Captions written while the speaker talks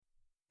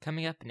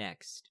Coming up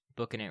next,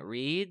 Booking It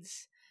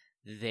reads,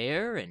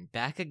 There and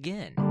Back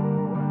Again.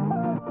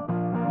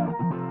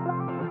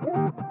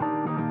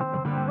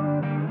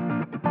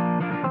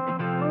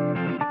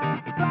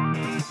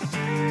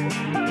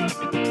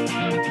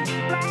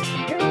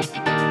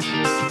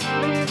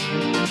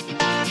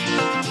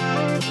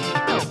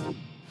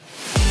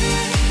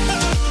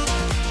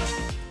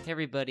 Hey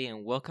everybody,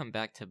 and welcome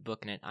back to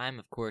Booking It. I'm,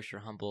 of course,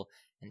 your humble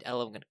and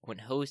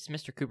eloquent host,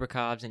 Mr. Cooper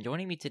Cobbs, and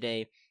joining me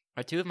today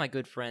are two of my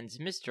good friends,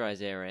 Mr.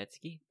 Isaiah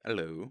Ratsky.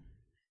 Hello.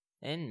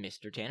 And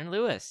Mr. Tanner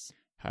Lewis.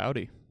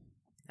 Howdy.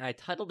 I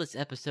titled this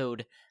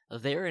episode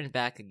There and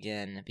Back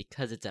Again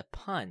because it's a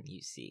pun,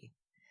 you see.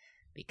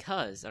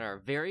 Because on our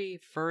very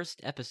first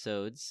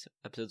episodes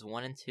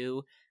 1 and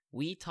 2,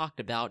 we talked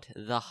about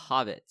The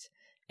Hobbit.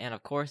 And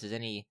of course, as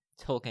any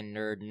Tolkien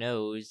nerd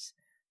knows,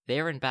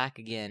 There and Back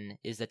Again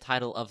is the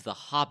title of The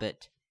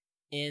Hobbit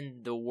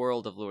in the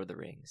world of Lord of the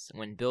Rings.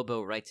 When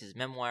Bilbo writes his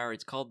memoir,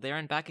 it's called There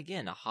and Back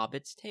Again, A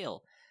Hobbit's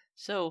Tale.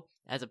 So,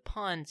 as a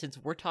pun, since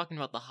we're talking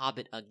about The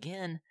Hobbit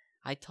again,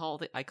 I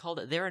called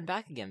it There and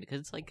Back Again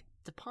because it's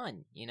a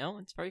pun, you know?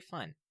 It's very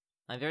fun.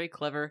 I'm very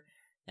clever,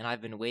 and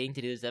I've been waiting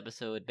to do this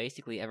episode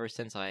basically ever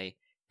since I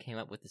came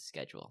up with the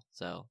schedule.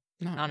 So,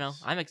 Nice. I don't know.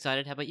 I'm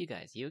excited. How about you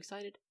guys? You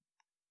excited?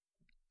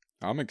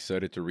 I'm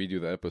excited to redo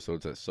the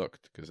episodes that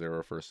sucked because they were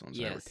our first ones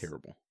and they were Yes.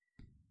 terrible.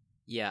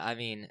 Yeah, I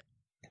mean,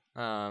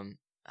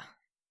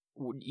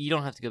 you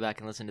don't have to go back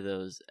and listen to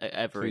those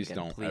ever Please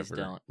again. don't. Please ever.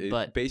 don't. It,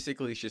 But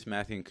basically, it's just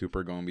Matthew and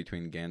Cooper going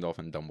between Gandalf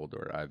and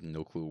Dumbledore. I have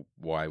no clue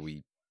why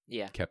we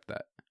yeah, kept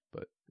that.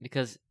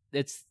 because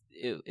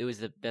it was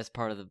the best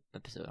part of the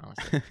episode,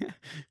 honestly.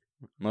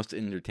 Most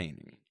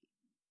entertaining.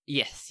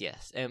 Yes.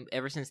 And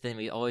ever since then,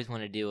 we always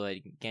want to do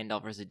a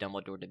Gandalf versus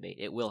Dumbledore debate.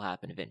 It will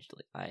happen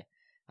eventually.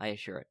 I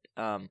assure it.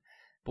 But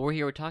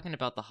we're talking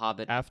about The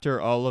Hobbit. After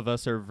all of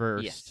us are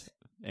versed, Yes.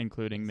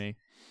 including me.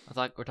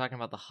 We're talking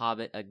about The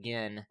Hobbit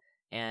again,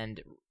 and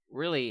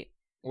really,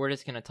 we're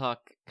just going to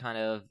talk kind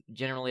of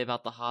generally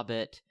about The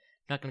Hobbit.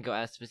 I'm not going to go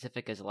as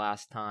specific as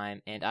last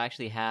time, and I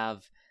actually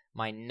have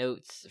my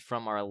notes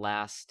from our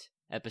last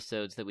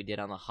episodes that we did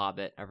on The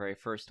Hobbit, our very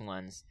first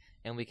ones,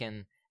 and we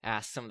can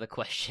ask some of the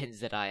questions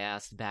that I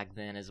asked back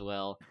then as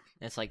well.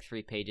 And it's like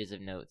 3 pages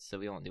of notes, so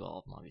we won't do all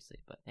of them, obviously.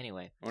 But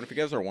anyway. I wonder if you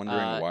guys are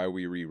wondering why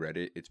we reread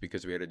it. It's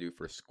because we had to do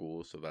for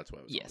school, so that's why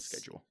it was on the Yes.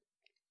 schedule.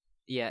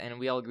 Yeah, and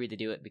we all agreed to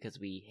do it because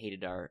we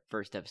hated our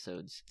first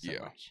episodes so Yeah.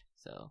 much.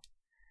 So,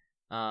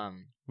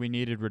 We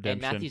needed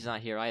redemption. and Matthew's not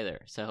here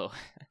either. So,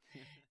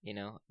 you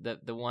know,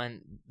 the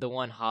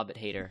one Hobbit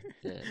hater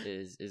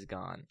is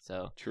gone.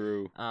 So,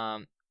 True.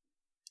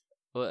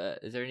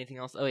 is there anything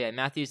else? Oh yeah,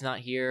 Matthew's not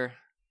here.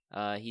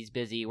 He's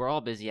busy. We're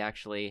all busy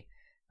actually.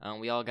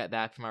 We all got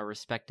back from our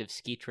respective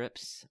ski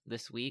trips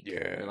this week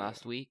or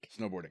last week.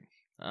 Snowboarding.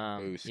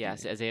 Yeah,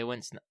 so Isaiah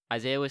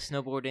was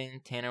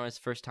snowboarding. Tanner was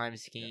first time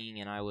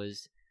skiing, and I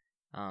was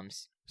skiing and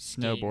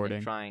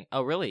Snowboarding. trying.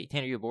 Oh really?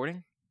 Tanner, you were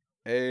boarding?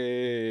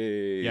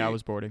 Hey. Yeah, I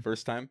was boarding.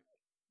 First time?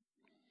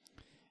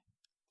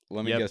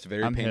 Let me Yep, guess,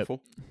 very I'm hip.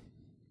 painful?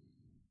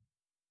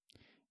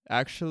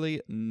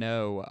 Actually,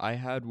 no. I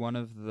had one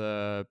of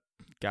the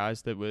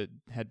guys that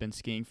had been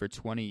skiing for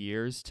 20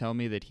 years tell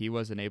me that he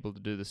wasn't able to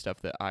do the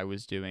stuff that I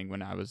was doing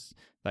when I was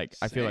like,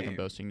 I feel like I'm Same.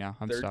 boasting now.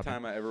 I'm Third stopping.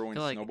 time I ever went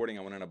feel like- snowboarding,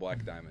 I went on a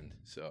black diamond,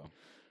 so...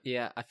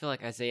 Yeah, I feel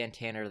like Isaiah and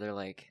Tanner, they're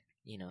like,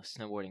 you know,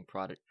 snowboarding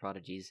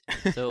prodigies.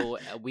 So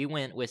we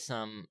went with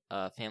some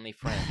family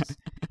friends,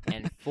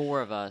 and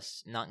 4 of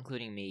us, not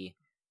including me,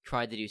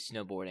 tried to do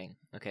snowboarding.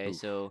 Okay, Oof.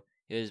 so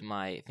it was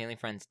my family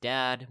friend's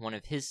dad, one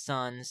of his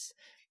sons,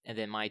 and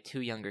then my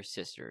 2 younger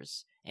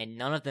sisters, and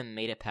none of them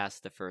made it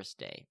past the first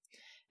day.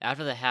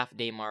 After the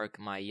half-day mark,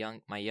 my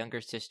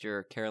younger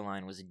sister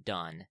Caroline was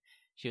done.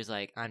 She was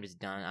like, "I'm just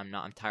done.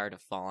 I'm tired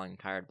of falling. I'm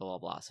tired, blah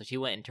blah blah." So she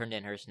went and turned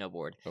in her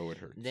snowboard. Oh, it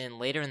hurts. Then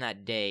later in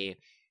that day,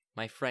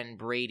 my friend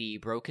Brady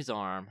broke his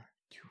arm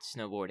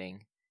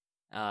snowboarding.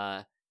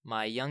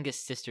 My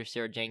youngest sister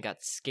Sarah Jane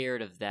got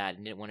scared of that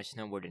and didn't want to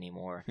snowboard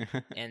anymore.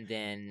 And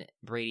then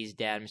Brady's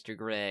dad, Mr.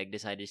 Greg,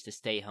 decided just to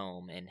stay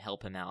home and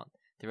help him out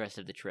the rest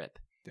of the trip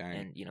Dang.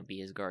 and, you know, be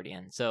his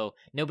guardian. So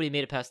nobody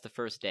made it past the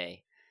first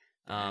day.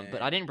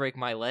 But I didn't break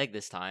my leg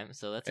this time,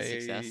 so that's a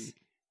success. Hey,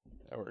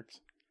 that works.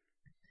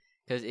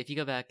 Because if you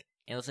go back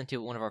and listen to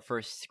one of our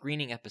first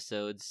screening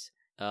episodes,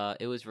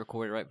 it was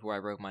recorded right before I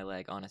broke my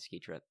leg on a ski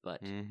trip.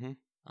 But Mm-hmm.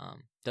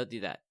 don't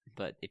do that.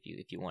 But if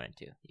you wanted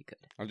to, you could.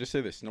 I'll just say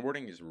this: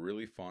 snowboarding is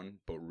really fun,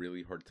 but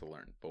really hard to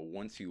learn. But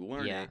once you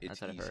learn Yeah, it, it's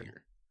that's what I've heard.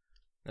 easier.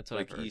 That's what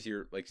Like I've heard.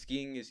 easier. Like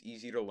skiing is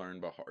easy to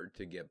learn, but hard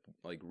to get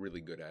like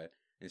really good at.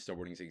 And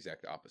snowboarding is the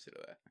exact opposite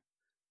of that.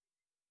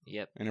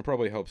 Yep. And it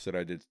probably helps that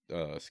I did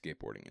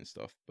skateboarding and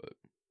stuff. But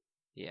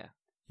Yeah.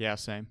 Yeah,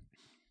 same.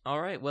 All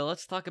right. Well,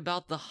 let's talk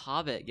about The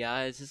Hobbit,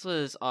 guys. This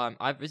was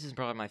this is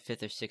probably my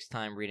 5th or 6th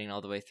time reading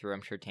all the way through.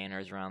 I'm sure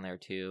Tanner's around there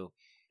too.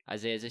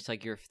 Isaiah, is this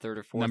like your 3rd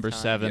or 4th Number time?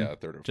 7. yeah,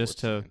 third or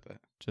just fourth, something like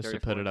that. Just 3rd to or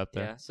put it 4th? up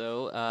there. Yeah.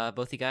 So,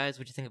 both you guys,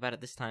 what'd you think about it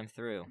this time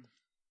through?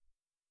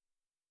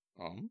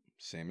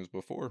 Same as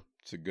before.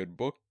 It's a good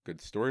book, good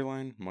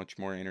storyline, much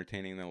more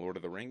entertaining than Lord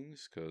of the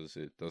Rings because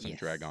it doesn't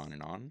drag on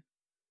and on,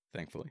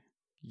 thankfully.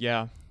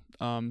 Yeah,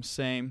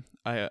 same.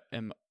 I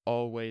am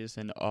always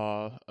in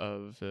awe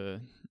of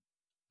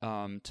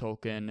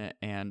Tolkien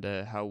and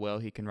how well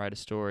he can write a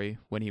story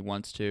when he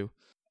wants to.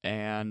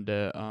 And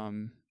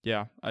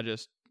yeah,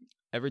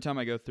 every time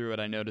I go through it,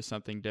 I notice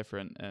something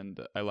different, and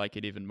I like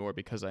it even more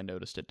because I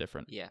noticed it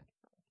different. Yeah,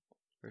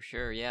 for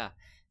sure. Yeah,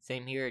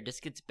 same here. It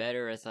just gets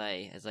better as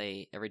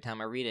I every time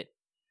I read it.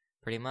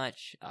 Pretty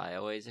much, I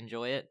always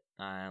enjoy it.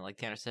 Like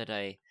Tanner said,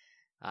 I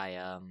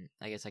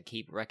guess I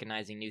keep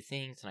recognizing new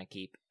things, and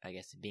I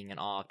guess, being in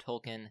awe of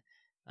Tolkien.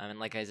 And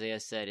like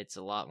Isaiah said, it's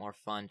a lot more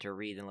fun to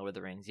read than Lord of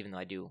the Rings, even though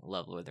I do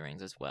love Lord of the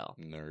Rings as well.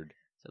 Nerd.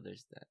 So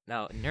there's that.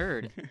 No,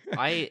 nerd.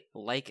 I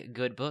like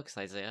good books,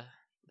 Isaiah.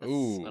 That's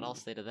what I'll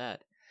say to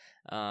that.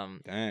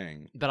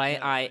 Dang. But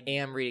I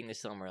am reading the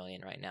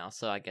Silmarillion right now,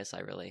 so I guess I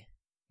really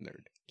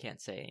Nerd.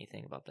 can't say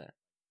anything about that.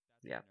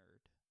 Yeah.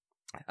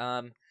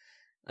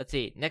 Let's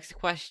see. Next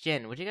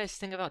question. What do you guys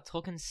think about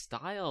Tolkien's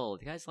style?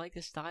 Do you guys like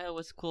this style?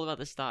 What's cool about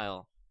this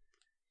style?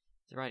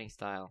 The writing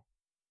style.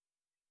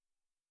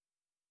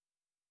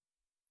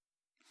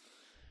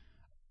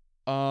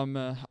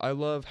 I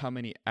love how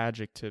many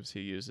adjectives he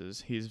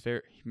uses. He's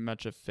very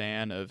much a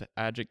fan of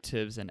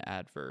adjectives and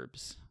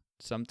adverbs.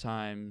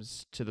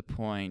 Sometimes to the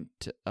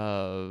point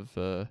of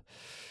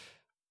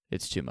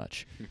it's too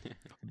much.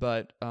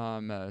 But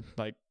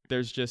like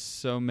there's just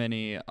so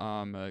many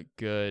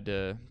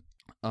good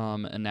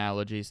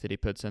analogies that he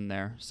puts in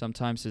there.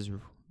 Sometimes his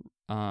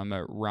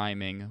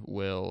rhyming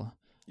will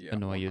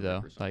annoy 100%. You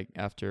though. Like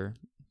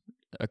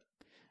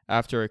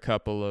after a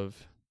couple of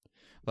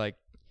like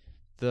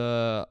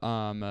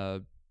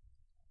the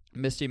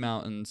Misty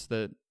Mountains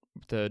that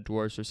the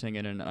dwarves were singing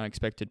in An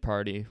Unexpected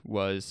Party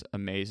was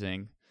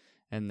amazing,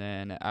 and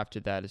then after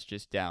that it's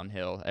just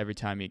downhill. Every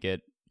time he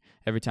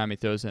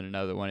throws in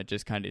another one, it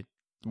just kind of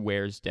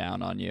wears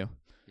down on you.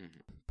 Mm-hmm.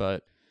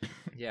 But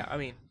yeah, I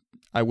mean,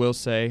 I will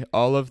say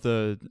all of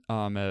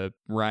the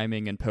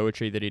rhyming and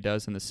poetry that he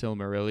does in the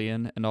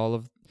Silmarillion and all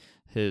of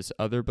his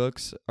other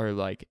books are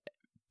like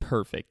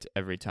perfect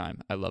every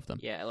time. I love them.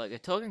 Yeah, like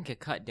if Tolkien could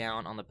cut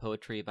down on the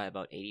poetry by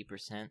about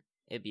 80%,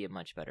 it'd be a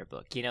much better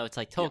book. You know, it's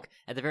like Tolkien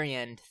at the very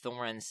end.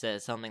 Thorin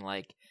says something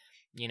like,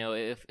 you know,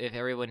 if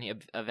everyone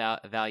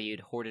valued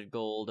hoarded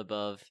gold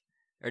above,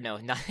 or no,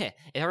 not if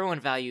everyone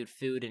valued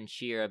food and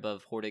cheer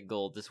above hoarded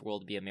gold, this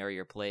world would be a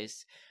merrier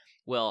place.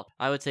 Well,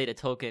 I would say to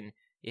Tolkien,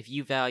 if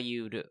you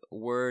valued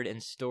word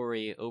and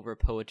story over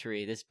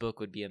poetry, this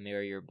book would be a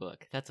merrier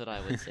book. That's what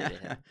I would say to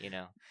him. You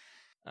know.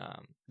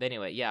 But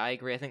anyway, yeah, I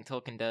agree. I think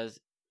Tolkien does.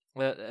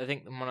 Well, I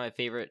think one of my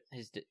favorite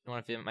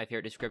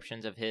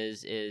descriptions of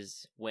his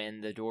is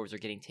when the dwarves are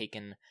getting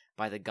taken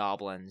by the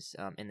goblins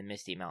in the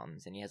Misty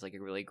Mountains, and he has like a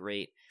really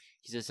great.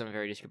 He uses some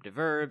very descriptive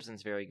verbs and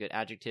some very good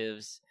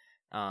adjectives,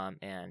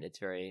 and it's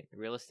very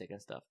realistic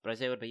and stuff. But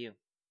Isaiah, what about you?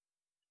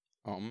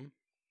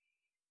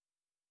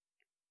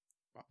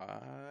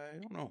 I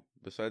don't know.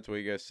 Besides what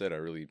you guys said, I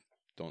really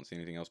don't see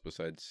anything else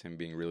besides him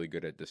being really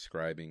good at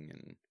describing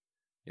and.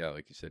 Yeah,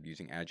 like you said,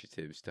 using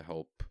adjectives to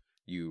help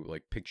you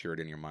like picture it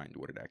in your mind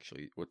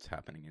what's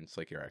happening, and it's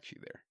like you're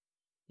actually there.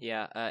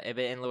 Yeah, but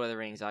in Lord of the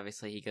Rings,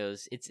 obviously he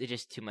goes, it's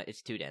just too much.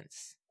 It's too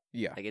dense.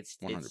 Yeah, like it's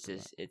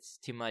 100%. It's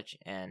too much,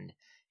 and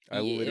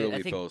I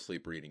literally fell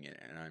asleep reading it,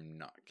 and I'm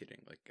not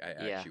kidding. Like I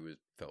actually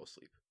fell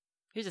asleep.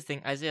 Here's the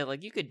thing, Isaiah.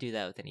 Like you could do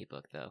that with any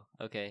book, though.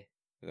 Okay.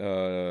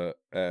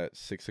 At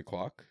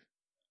 6:00.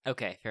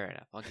 Okay, fair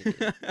enough. I'll give you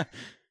that.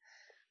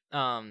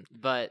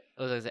 But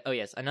what was I gonna say? Oh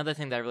yes, another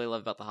thing that I really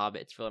love about The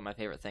Hobbit, it's really my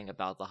favorite thing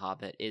about The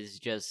Hobbit, is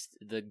just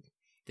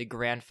the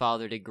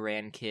grandfather to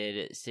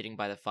grandkid sitting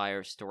by the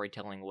fire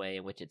storytelling way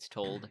in which it's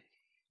told.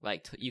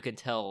 Like you can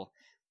tell,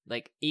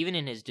 like even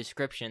in his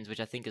descriptions, which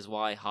I think is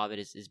why Hobbit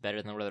is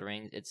better than Lord of the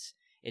Rings.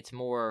 It's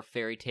more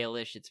fairy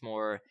tale-ish. It's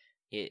more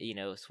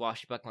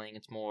swashbuckling.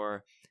 It's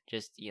more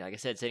just like I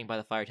said, sitting by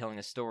the fire telling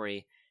a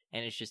story,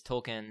 and it's just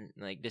Tolkien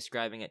like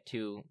describing it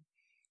to.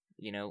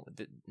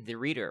 The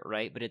reader,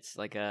 right? But it's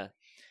like I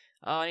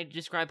need to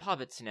describe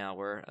hobbits now.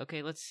 Where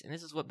and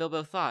this is what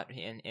Bilbo thought,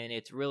 and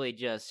it's really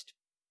just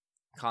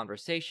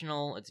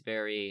conversational. It's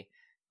very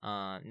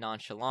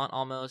nonchalant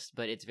almost,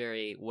 but it's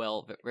very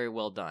well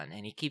done,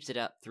 and he keeps it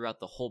up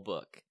throughout the whole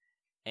book,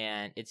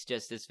 and it's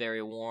just this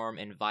very warm,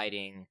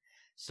 inviting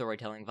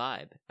storytelling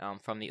vibe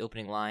from the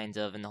opening lines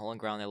of "In the hole and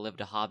ground there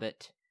lived a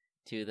hobbit"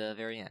 to the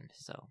very end.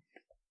 So,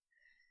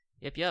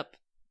 yep.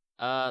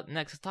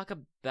 Next, let's talk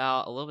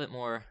about a little bit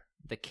more.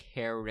 The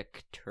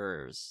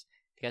characters.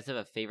 Do you guys have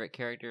a favorite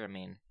character? I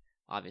mean,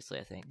 obviously,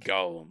 I think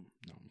Gollum.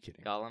 No, I'm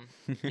kidding. Gollum.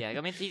 Yeah,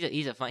 I mean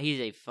he's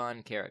a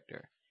fun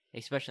character,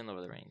 especially in Lord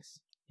of the Rings.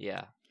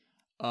 Yeah.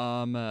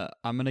 I'm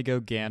gonna go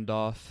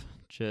Gandalf.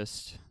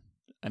 Just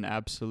an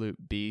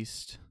absolute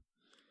beast,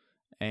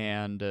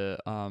 and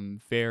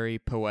very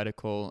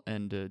poetical,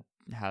 and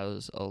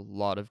has a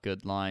lot of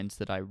good lines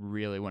that I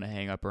really want to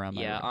hang up around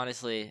my room.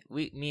 Honestly,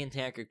 me and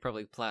Tanner could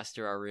probably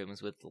plaster our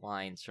rooms with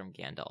lines from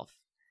Gandalf.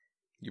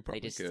 You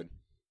probably could.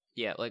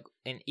 Yeah, like,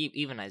 and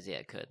even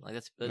Isaiah could. Like,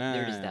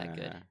 they're just that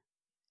good.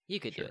 You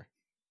could do it.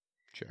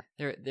 Sure.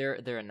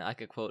 They're. I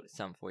could quote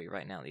some for you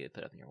right now that you would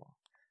put up on your wall.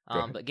 Go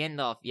ahead. But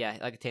Gandalf, yeah,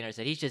 like Tanner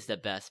said, he's just the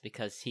best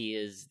because he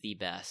is the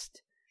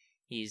best.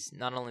 He's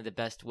not only the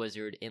best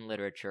wizard in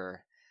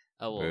literature.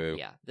 Oh well, Boo.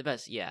 yeah, the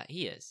best. Yeah,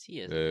 he is. He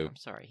is. Boo. I'm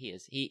sorry, he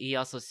is. He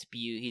also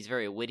He's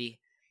very witty.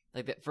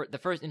 Like the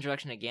first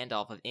introduction to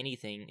Gandalf of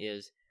anything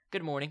is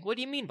good morning. What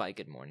do you mean by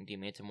good morning? Do you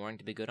mean it's a morning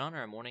to be good on,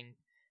 or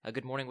a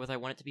good morning whether I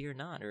want it to be or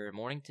not, or a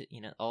morning to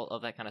all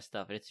of that kind of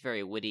stuff? And it's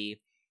very witty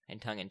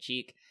and tongue in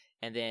cheek.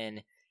 And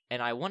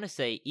I want to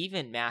say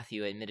even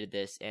Matthew admitted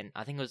this, and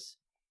I think it was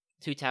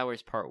Two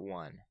Towers Part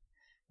 1,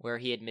 where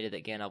he admitted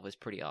that Gandalf was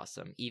pretty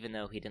awesome, even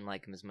though he didn't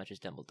like him as much as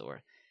Dumbledore.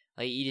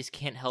 Like, you just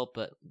can't help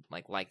but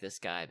like this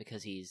guy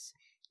because he's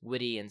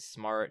witty and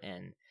smart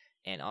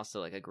and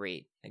also like a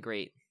great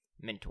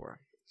mentor.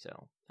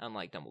 So,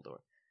 unlike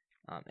Dumbledore.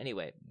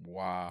 Anyway,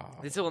 Wow.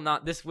 this will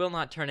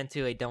not turn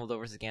into a Dumbledore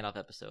versus Gandalf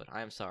episode.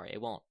 I am sorry, it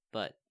won't.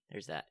 But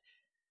there's that.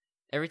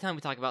 Every time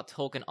we talk about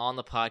Tolkien on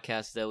the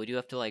podcast, though, we do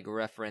have to like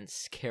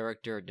reference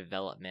character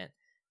development.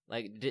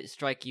 Like, did it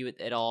strike you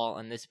at all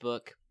in this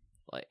book,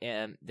 like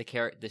the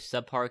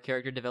subpar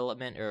character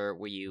development, or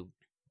were you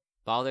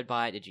bothered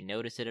by it? Did you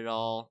notice it at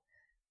all?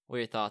 What are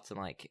your thoughts on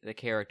like the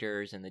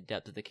characters and the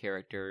depth of the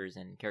characters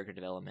and character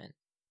development?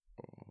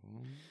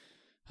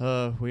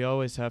 We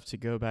always have to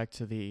go back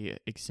to the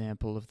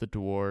example of the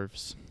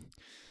dwarves.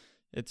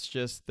 It's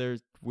just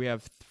we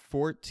have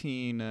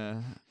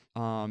 14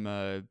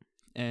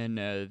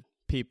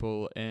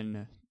 people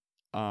in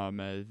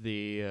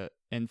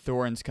in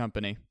Thorin's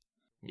company.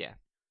 Yeah.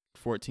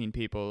 14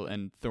 people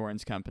in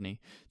Thorin's company,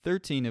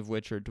 13 of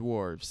which are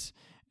dwarves.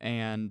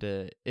 And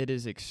it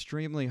is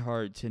extremely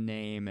hard to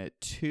name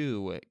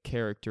 2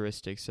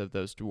 characteristics of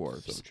those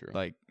dwarves. So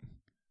true.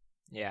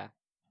 Yeah.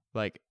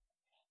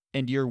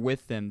 And you're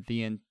with them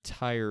the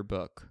entire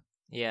book.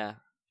 Yeah.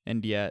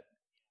 And yet,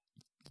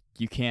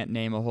 you can't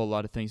name a whole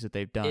lot of things that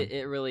they've done.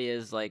 It really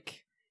is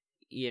like,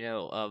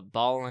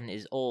 Balin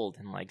is old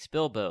and likes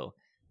Bilbo.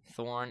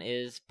 Thorin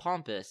is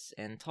pompous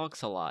and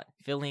talks a lot.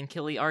 Philly and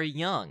Killy are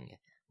young.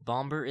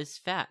 Bomber is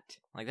fat.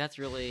 Like, that's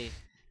really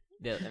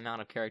the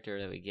amount of character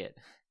that we get.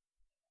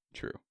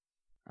 True.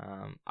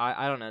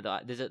 I don't know.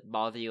 Does it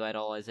bother you at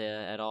all,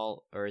 Isaiah, at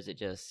all? Or is it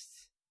just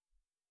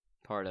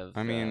part of...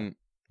 I mean,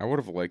 I would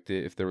have liked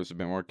it if there was a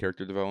bit more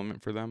character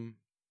development for them,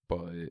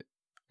 but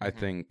I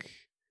think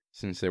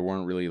since they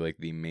weren't really like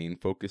the main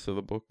focus of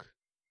the book,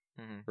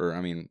 or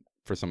I mean,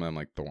 for some of them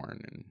like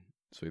Thorin and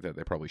so that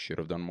they probably should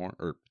have done more,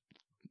 or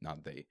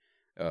not they,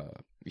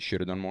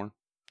 should have done more,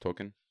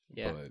 Tolkien.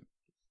 Yeah. But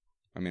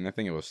I mean, I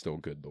think it was still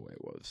good the way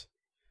it was.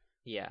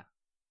 Yeah.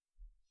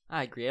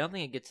 I agree. I don't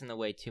think it gets in the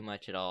way too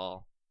much at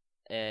all.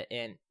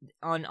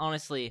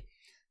 Honestly,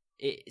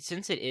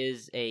 since it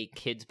is a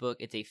kid's book,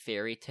 it's a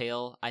fairy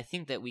tale, I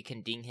think that we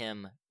can ding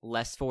him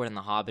less for it in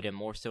The Hobbit and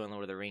more so in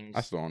Lord of the Rings.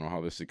 I still don't know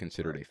how this is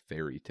considered a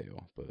fairy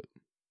tale, but...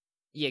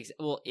 Yeah,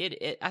 well,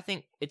 I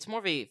think it's more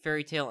of a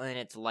fairy tale and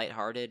it's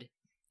lighthearted,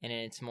 and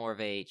it's more of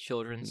a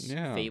children's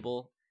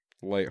fable.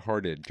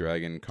 Lighthearted,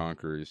 dragon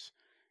conquers,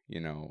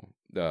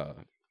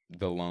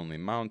 the Lonely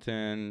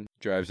Mountain,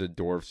 drives the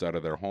dwarfs out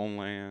of their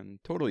homeland.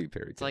 Totally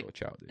fairy tale,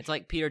 childish. It's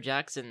like Peter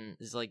Jackson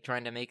is like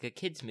trying to make a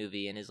kids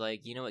movie and is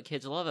like, you know what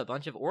kids love? A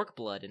bunch of orc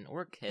blood and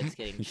orc heads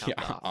getting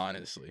chopped off.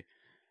 Honestly.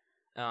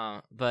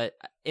 But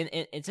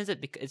since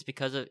it's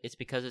because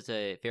it's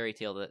a fairy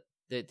tale, that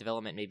the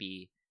development may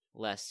be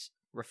less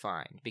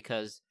refined,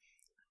 because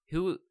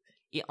who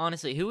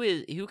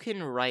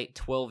can write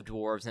 12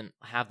 dwarves and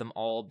have them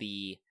all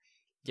be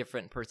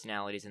different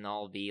personalities and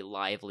all be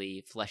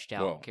lively, fleshed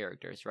out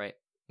characters, right?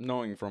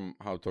 Knowing from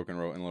how Tolkien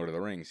wrote in Lord of the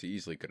Rings, he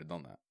easily could have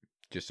done that.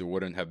 Just it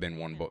wouldn't have been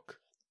one book.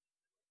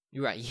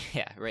 You're right.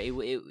 Yeah, right.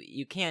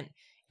 You can't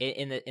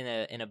in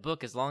a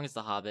book, as long as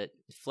The Hobbit,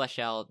 flesh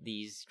out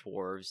these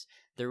dwarves.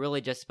 They're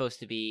really just supposed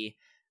to be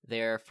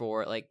there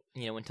for, like,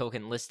 when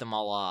Tolkien lists them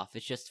all off.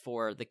 It's just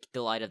for the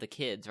delight of the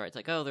kids, right? It's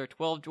like, oh, there are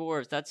 12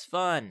 dwarves. That's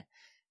fun.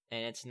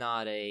 And it's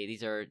not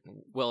these are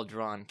well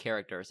drawn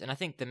characters. And I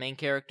think the main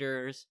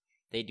characters,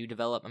 they do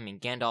develop. I mean,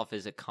 Gandalf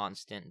is a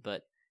constant,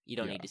 but you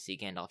don't need to see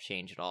Gandalf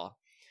change at all,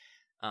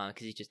 because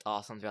he's just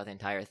awesome throughout the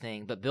entire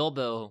thing. But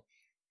Bilbo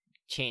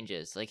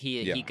changes. Like,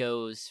 he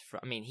goes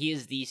from, I mean, he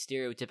is the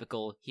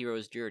stereotypical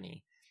hero's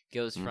journey.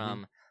 Goes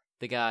from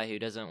the guy who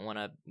doesn't want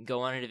to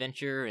go on an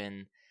adventure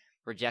and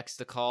rejects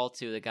the call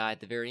to the guy at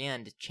the very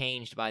end,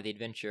 changed by the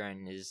adventure,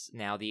 and is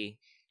now he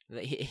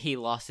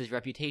lost his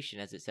reputation,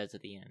 as it says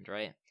at the end,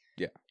 right?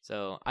 Yeah.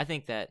 So I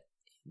think that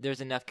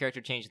there's enough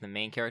character change in the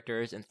main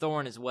characters, and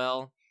Thorin as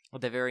well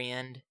at the very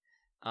end.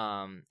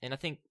 And I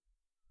think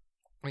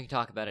we can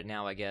talk about it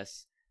now, I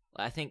guess.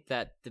 I think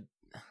that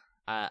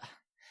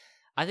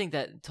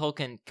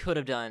Tolkien could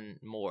have done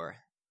more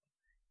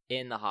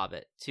in The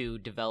Hobbit to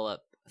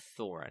develop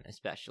Thorin,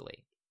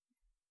 especially.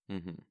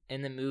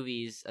 In the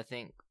movies, I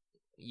think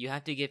you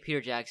have to give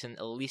Peter Jackson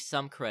at least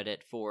some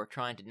credit for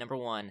trying to, number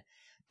one,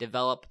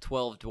 develop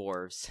 12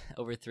 dwarves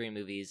over 3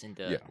 movies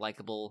into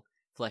likable,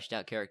 fleshed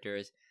out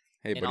characters.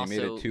 Hey, and but he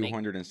made a also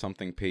 200 and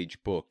something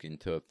page book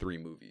into 3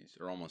 movies,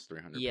 or almost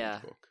 300 Yeah.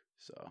 page book.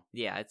 So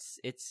yeah,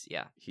 it's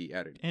yeah. he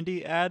added. And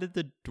he added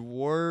the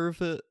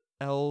dwarf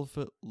elf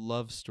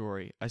love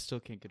story. I still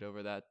can't get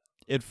over that.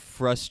 It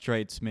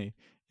frustrates me.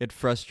 It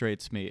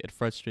frustrates me. It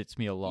frustrates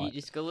me a You lot.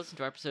 just go listen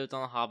to our episodes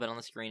on The Hobbit on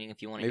the screening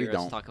if you want to Maybe hear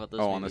us don't. talk about those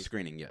Oh, movies. on the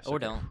screening, yes. Or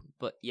okay. don't,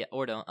 but yeah,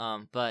 or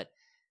don't. But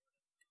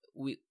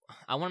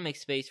I want to make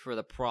space for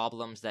the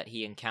problems that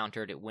he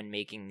encountered when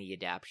making the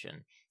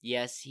adaptation.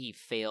 Yes, he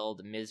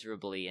failed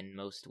miserably in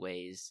most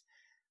ways,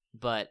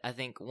 but I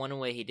think one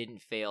way he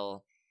didn't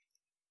fail,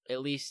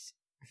 at least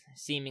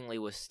seemingly,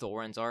 was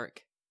Thorin's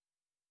arc.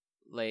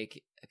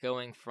 Like,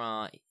 going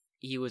from,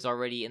 he was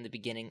already in the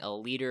beginning a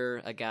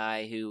leader, a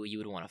guy who you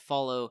would want to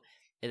follow,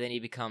 and then he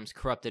becomes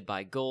corrupted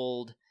by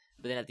gold,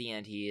 but then at the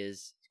end he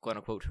is,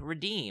 quote-unquote,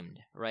 redeemed,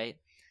 right?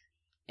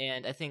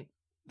 And I think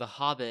The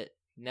Hobbit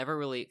never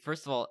really,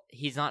 first of all,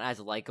 he's not as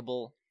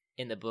likable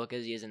in the book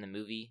as he is in the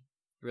movie,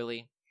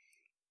 really,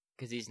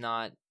 because he's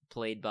not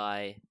played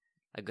by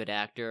a good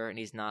actor, and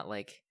he's not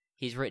like,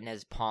 he's written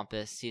as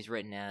pompous, he's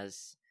written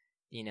as,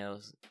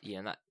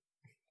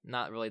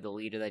 not really the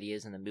leader that he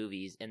is in the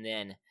movies, and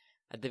then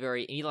at the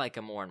very, you like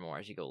him more and more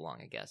as you go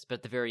along, I guess, but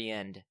at the very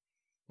end,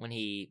 when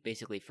he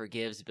basically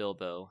forgives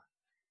Bilbo,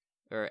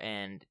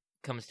 and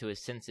comes to his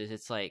senses,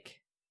 it's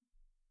like,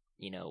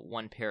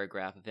 one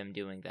paragraph of him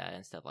doing that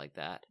and stuff like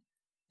that.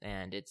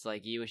 And it's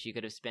like, you wish you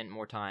could have spent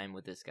more time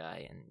with this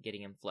guy and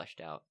getting him fleshed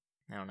out.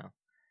 I don't know.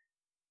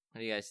 What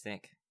do you guys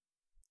think?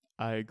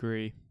 I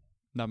agree.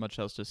 Not much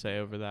else to say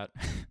over that.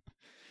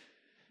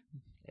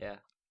 Yeah.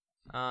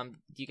 Do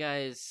you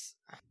guys,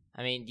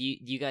 do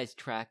you guys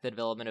track the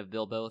development of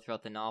Bilbo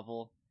throughout the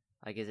novel?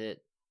 Like, is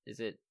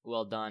it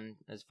well done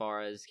as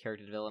far as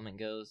character development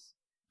goes?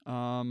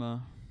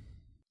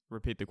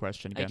 Repeat the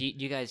question again. Do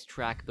you guys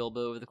track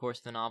Bilbo over the course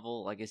of the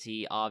novel? Like, is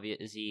he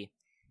obvious?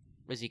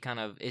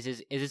 Is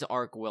his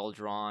arc well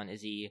drawn?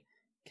 Is he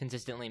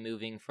consistently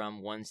moving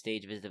from one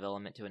stage of his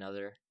development to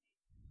another?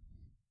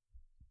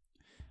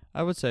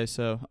 I would say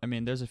so. I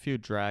mean, there's a few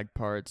drag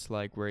parts,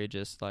 like, where he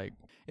just, like,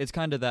 it's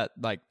kind of that,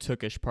 like,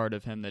 Tookish part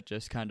of him that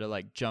just kind of,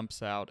 like,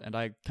 jumps out, and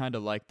I kind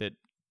of like that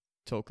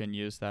Tolkien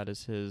used that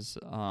as his,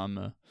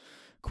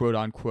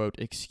 quote-unquote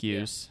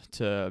excuse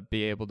to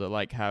be able to,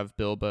 like, have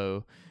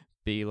Bilbo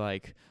be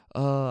like,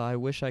 oh, I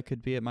wish I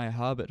could be at my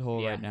hobbit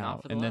hole right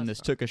now. And then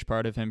this Tookish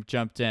part of him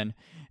jumped in,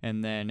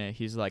 and then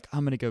he's like,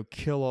 I'm going to go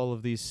kill all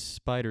of these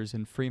spiders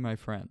and free my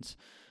friends.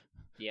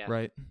 Yeah.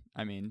 Right?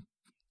 I mean,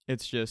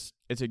 it's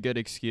a good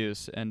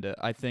excuse, and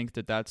I think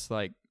that's,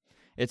 like,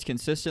 it's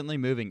consistently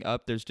moving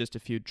up. There's just a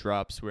few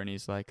drops where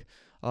he's like,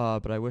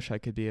 but I wish I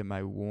could be in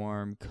my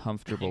warm,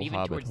 comfortable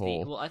hobbit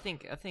hole. I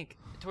think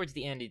towards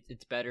the end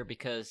it's better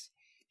because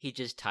he's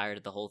just tired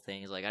of the whole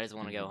thing. He's like, I just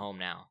want to go home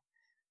now.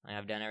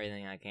 I've done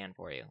everything I can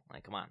for you.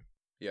 Like, come on.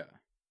 Yeah.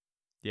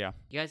 Yeah.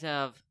 You guys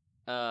have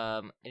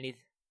talk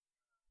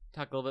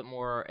a little bit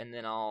more, and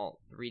then I'll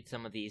read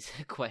some of these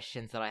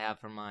questions that I have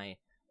from my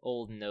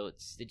old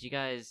notes. Do you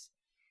guys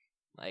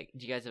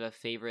have a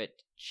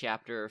favorite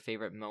chapter or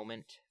favorite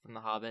moment from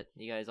The Hobbit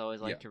you guys always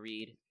like to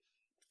read?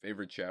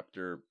 Favorite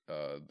chapter,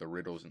 The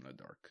Riddles in the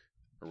Dark,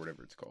 or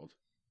whatever it's called.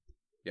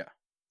 Yeah.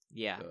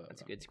 Yeah,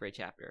 it's a great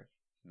chapter.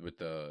 With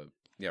the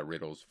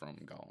riddles from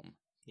Gollum.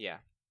 Yeah.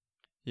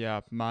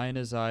 Yeah, mine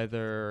is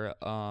either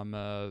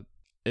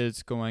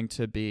it's going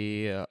to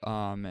be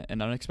an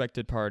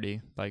unexpected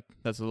party. Like,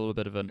 that's a little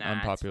bit of an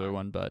unpopular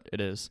one, but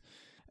it is.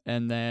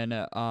 And then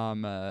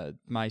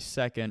my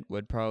second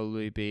would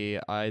probably be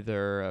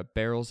either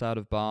Barrels Out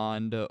of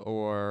Bond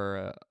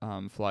or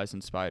Flies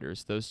and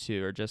Spiders. Those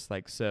two are just,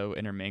 like, so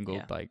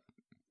intermingled. Yeah. Like,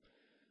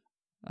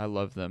 I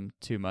love them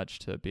too much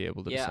to be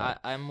able to decide.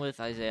 I'm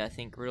with Isaiah. I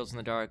think Riddles in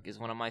the Dark is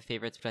one of my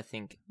favorites, but I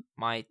think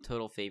my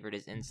total favorite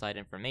is Inside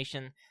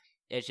Information.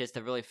 It's just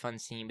a really fun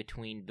scene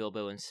between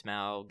Bilbo and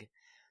Smaug,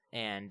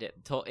 and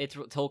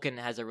Tolkien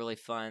has a really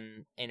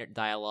fun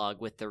dialogue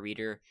with the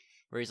reader,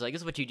 where he's like,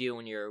 "This is what you do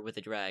when you're with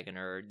a dragon,"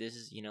 or "This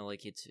is,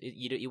 like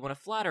you want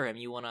to flatter him,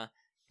 you want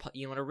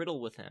to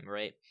riddle with him,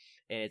 right?"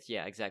 And it's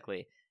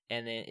exactly.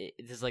 And then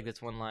there's like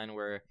this one line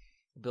where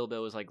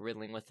Bilbo is like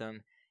riddling with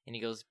him, and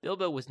he goes,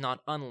 "Bilbo was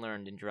not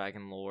unlearned in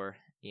dragon lore,"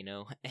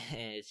 and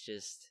it's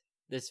just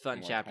this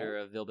fun chapter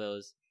of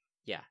Bilbo's.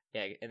 Yeah,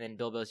 and then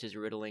Bilbo's just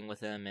riddling with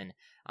him, and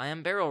I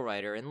am Barrel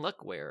Rider and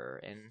Luck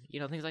Wearer, and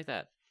things like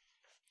that,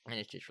 and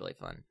it's just really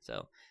fun.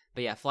 So,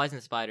 but yeah, Flies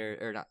and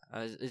Spider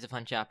is a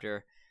fun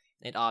chapter,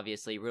 and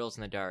obviously Riddles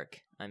in the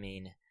Dark. I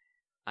mean,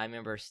 I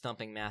remember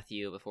stumping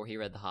Matthew before he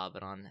read The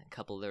Hobbit on a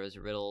couple of those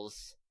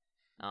riddles,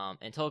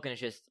 and Tolkien is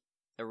just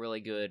a really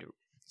good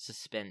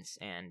suspense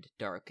and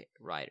dark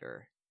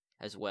writer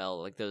as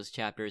well. Like, those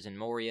chapters in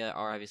Moria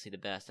are obviously the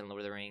best in Lord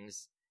of the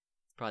Rings.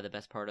 Probably the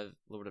best part of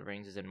Lord of the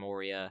Rings is in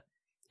Moria.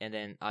 And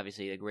then,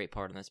 obviously, the great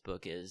part in this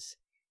book is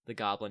the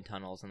goblin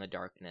tunnels and the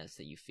darkness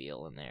that you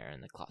feel in there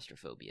and the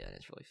claustrophobia, and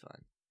it's really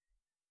fun.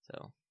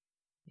 So,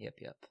 yep.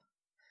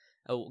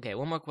 Oh, okay,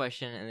 one more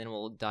question, and then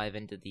we'll dive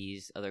into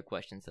these other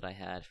questions that I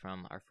had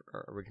from our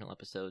original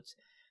episodes.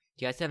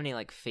 Do you guys have any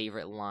like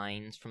favorite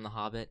lines from The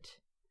Hobbit?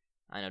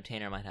 I know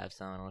Tanner might have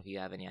some. I don't know if you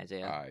have any,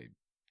 Isaiah. I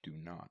do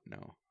not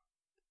know.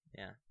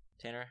 Yeah,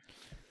 Tanner.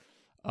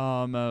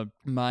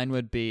 Mine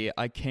would be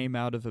I came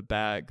out of a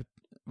bag.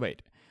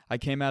 Wait, I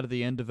came out of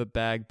the end of a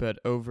bag, but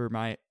over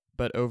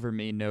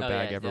me no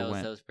bag ever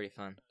went. That was pretty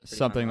fun.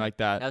 Something like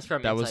that.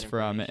 That was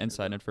from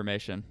Inside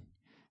Information.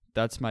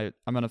 That's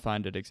I'm gonna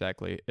find it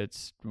exactly.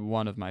 It's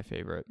one of my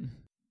favorite.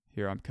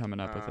 Here, I'm coming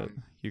up with it.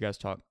 You guys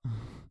talk.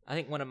 I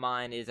think one of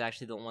mine is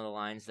actually one of the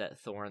lines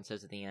that Thorin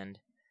says at the end.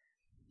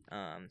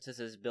 So this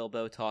is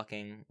Bilbo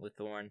talking with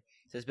Thorin.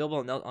 It says,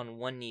 Bilbo knelt on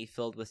one knee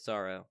filled with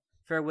sorrow.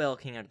 Farewell,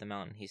 King out of the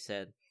mountain, he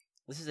said.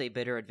 This is a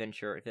bitter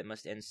adventure, if it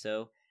must end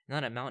so.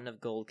 Not a mountain of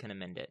gold can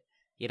amend it.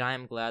 Yet I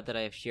am glad that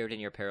I have shared in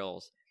your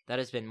perils. That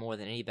has been more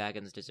than any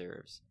Baggins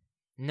deserves.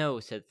 No,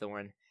 said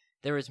Thorin.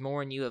 There is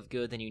more in you of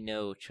good than you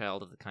know,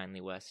 child of the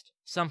kindly West.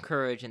 Some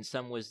courage and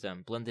some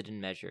wisdom, blended in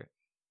measure.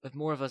 If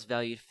more of us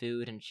valued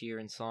food and cheer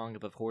and song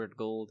above hoarded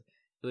gold,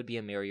 it would be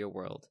a merrier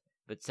world.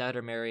 But sad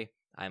or merry,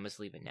 I must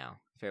leave it now.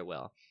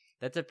 Farewell.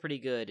 That's a pretty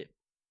good...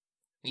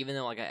 Even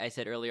though, like I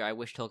said earlier, I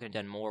wish Tolkien had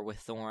done more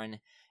with Thorin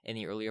in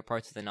the earlier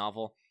parts of the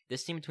novel,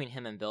 this scene between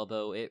him and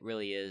Bilbo, it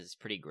really is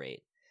pretty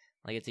great.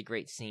 Like, it's a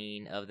great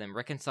scene of them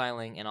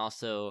reconciling and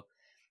also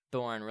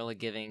Thorin really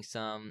giving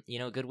some,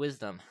 good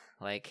wisdom.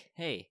 Like,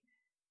 hey,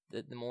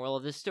 the moral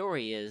of this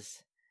story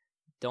is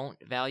don't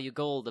value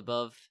gold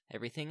above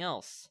everything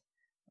else,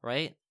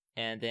 right?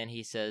 And then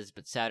he says,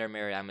 but sad or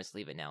merry, I must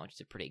leave it now, which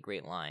is a pretty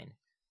great line.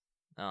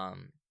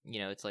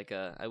 It's like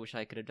I wish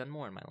I could have done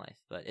more in my life,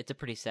 but it's a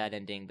pretty sad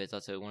ending, but it's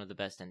also one of the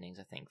best endings,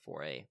 I think,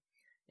 for a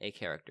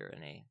character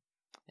in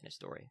a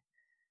story.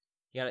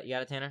 You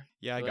got it, Tanner?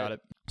 Yeah, I got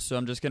it. So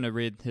I'm just going to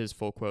read his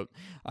full quote.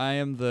 I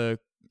am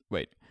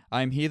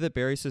he that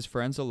buries his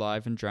friends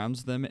alive and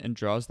drowns them and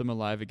draws them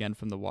alive again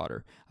from the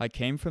water. I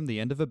came from the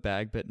end of a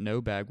bag, but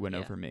no bag went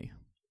over me.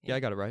 Yeah, I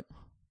got it right.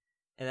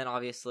 And then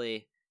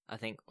obviously, I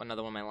think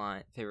another one of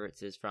my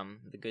favorites is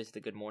from the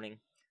Good Morning.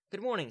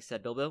 Good morning,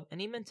 said Bilbo,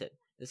 and he meant it.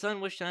 The sun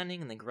was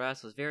shining and the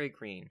grass was very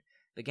green.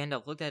 But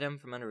Gandalf looked at him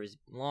from under his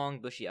long,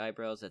 bushy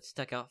eyebrows that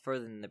stuck out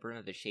further than the brim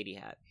of his shady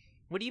hat.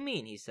 What do you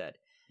mean? He said.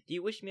 Do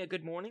you wish me a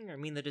good morning, or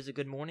mean that is a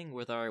good morning,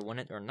 whether I want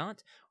it or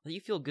not? Or that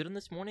you feel good on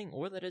this morning,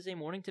 or that is a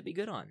morning to be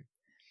good on?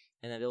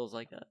 And then Bilbo's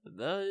like,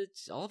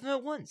 it's all of them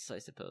at once, I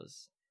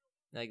suppose.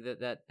 Like,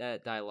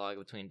 that dialogue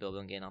between Bilbo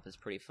and Gandalf is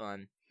pretty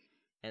fun.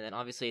 And then,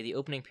 obviously, the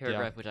opening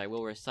paragraph, which I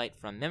will recite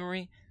from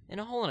memory, in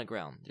a hole in the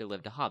ground, there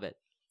lived a hobbit.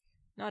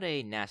 Not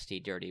a nasty,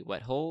 dirty,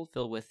 wet hole,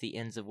 filled with the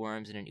ends of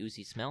worms and an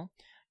oozy smell,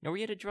 nor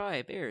yet a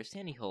dry, bare,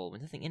 sandy hole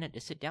with nothing in it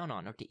to sit down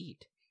on or to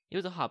eat. It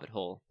was a hobbit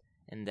hole,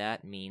 and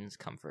that means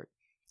comfort.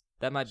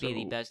 That might be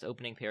the best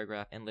opening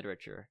paragraph in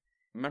literature.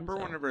 Remember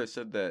whenever I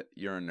said that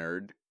you're a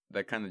nerd?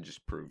 That kind of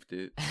just proved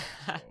it.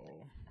 So.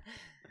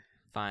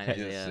 Fine,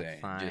 Isaiah,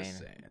 fine. Just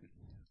saying.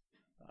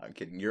 I'm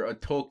kidding. You're a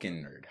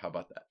Tolkien nerd. How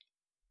about that?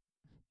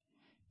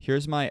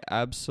 Here's my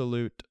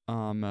absolute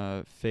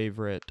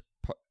favorite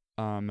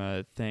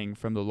thing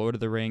from The Lord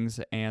of the Rings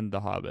and The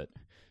Hobbit.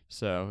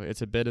 So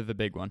it's a bit of a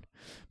big one.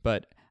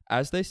 But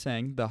as they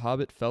sang, the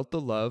Hobbit felt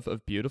the love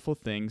of beautiful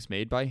things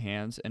made by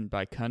hands and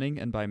by cunning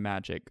and by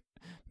magic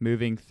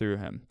moving through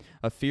him,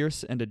 a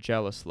fierce and a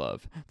jealous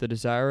love, the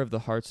desire of the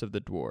hearts of the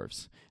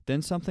dwarves.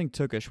 Then something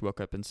tookish woke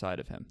up inside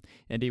of him,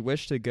 and he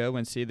wished to go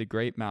and see the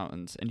great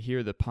mountains, and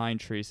hear the pine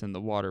trees and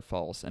the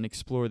waterfalls, and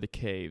explore the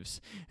caves,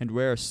 and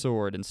wear a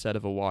sword instead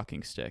of a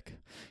walking stick.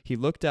 He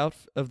looked out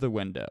of the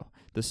window.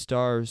 The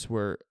stars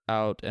were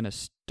out in a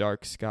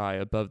dark sky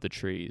above the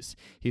trees.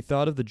 He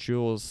thought of the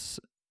jewels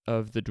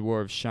of the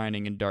dwarves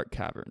shining in dark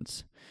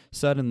caverns.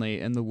 Suddenly,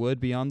 in the wood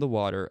beyond the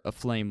water, a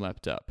flame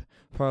leapt up,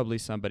 probably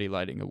somebody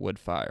lighting a wood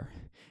fire,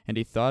 and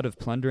he thought of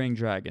plundering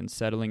dragons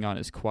settling on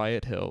his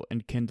quiet hill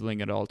and kindling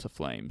it all to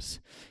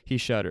flames. He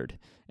shuddered,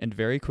 and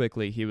very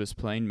quickly he was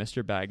playing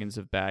Mr. Baggins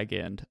of Bag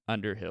End,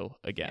 Underhill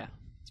again. Yeah,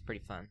 it's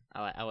pretty fun.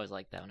 I always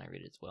like that when I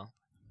read it as well.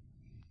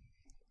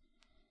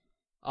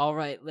 All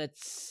right,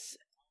 let's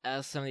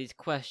ask some of these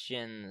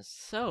questions.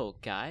 So,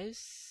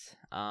 guys,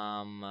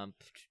 what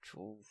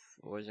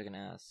was I going to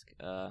ask?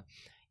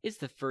 Is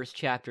the first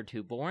chapter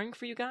too boring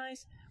for you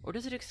guys, or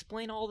does it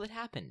explain all that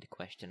happened?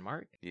 Question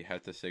mark. You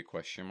had to say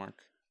question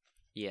mark.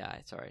 Yeah,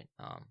 sorry.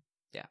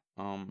 Yeah.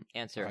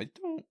 Answer. I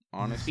don't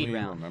honestly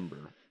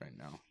remember right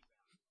now.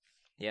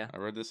 Yeah. I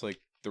read this like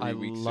 3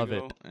 weeks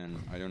ago,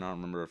 and I do not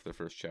remember if the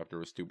first chapter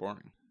was too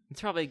boring. It's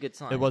probably a good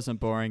sign. It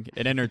wasn't boring.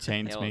 It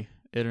entertains me.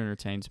 It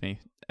entertains me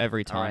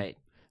every time. All right.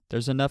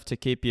 There's enough to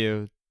keep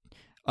you.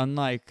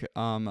 Unlike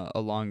a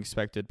long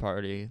expected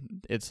party,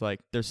 it's like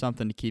there's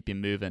something to keep you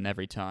moving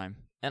every time.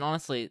 And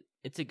honestly,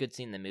 it's a good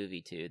scene in the movie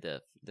too.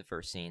 The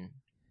first scene,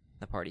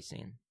 the party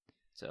scene.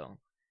 So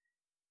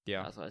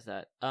yeah, that's why it's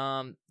that.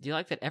 Do you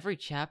like that every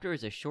chapter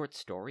is a short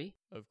story?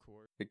 Of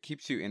course. It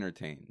keeps you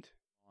entertained.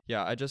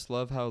 Yeah, I just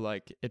love how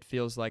like it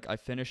feels like I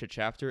finish a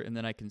chapter and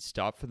then I can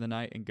stop for the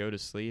night and go to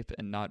sleep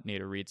and not need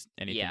to read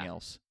anything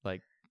else.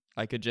 Like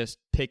I could just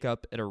pick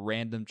up at a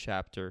random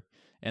chapter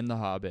in The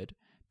Hobbit,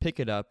 pick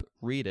it up,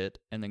 read it,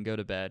 and then go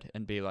to bed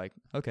and be like,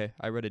 okay,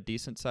 I read a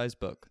decent sized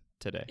book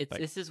today.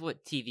 This is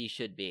what TV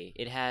should be.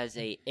 It has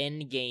a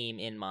end game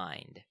in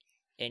mind,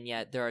 and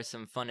yet there are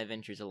some fun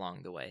adventures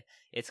along the way.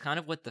 It's kind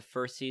of what the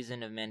first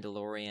season of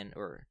Mandalorian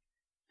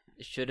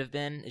should have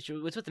been. It's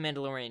what the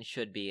Mandalorian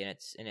should be in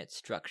its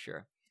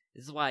structure.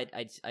 This is why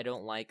I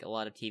don't like a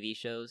lot of TV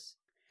shows.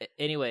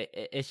 Anyway,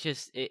 it's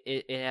just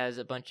it has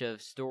a bunch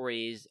of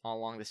stories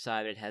along the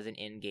side, but it has an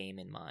end game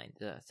in mind.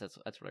 That's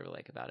what I really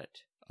like about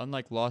it.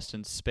 Unlike Lost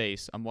in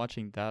Space, I'm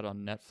watching that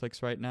on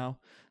Netflix right now.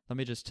 Let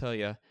me just tell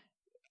you,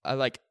 I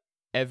like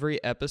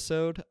every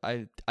episode.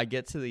 I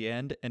get to the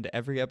end, and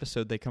every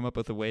episode they come up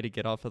with a way to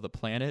get off of the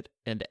planet,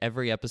 and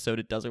every episode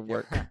it doesn't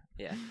work.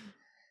 Yeah.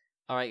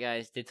 All right,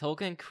 guys. Did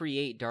Tolkien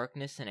create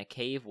darkness in a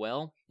cave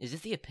well? Is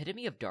this the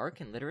epitome of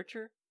dark in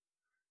literature?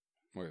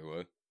 Wait,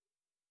 what?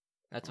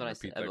 That's what I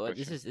said.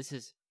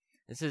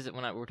 This is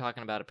when we're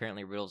talking about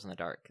apparently riddles in the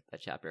dark.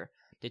 That chapter.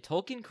 Did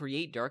Tolkien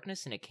create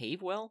darkness in a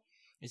cave well?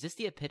 Is this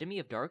the epitome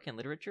of dark in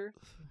literature?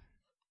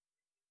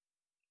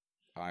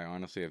 I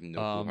honestly have no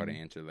clue how to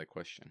answer that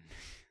question.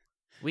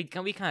 We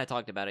kind of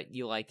talked about it.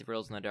 You liked the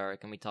riddles in the dark,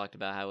 and we talked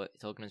about how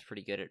Tolkien is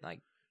pretty good at like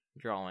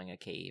drawing a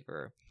cave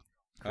or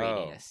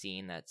creating a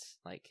scene that's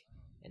like,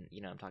 and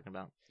you know what I'm talking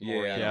about. Yeah, I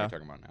know what you're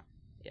talking about now.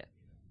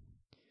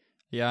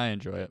 Yeah, I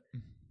enjoy it.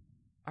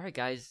 All right,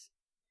 guys.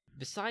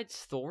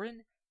 Besides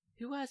Thorin,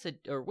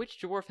 which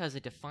dwarf has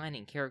a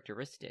defining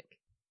characteristic?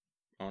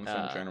 Honestly,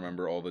 I'm trying to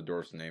remember all the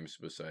dwarfs' names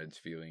besides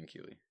Fili and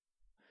Kili.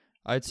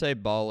 I'd say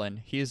Balin.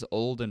 He's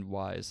old and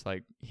wise.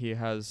 Like he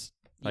has,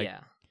 like,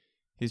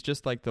 he's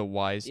just like the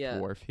wise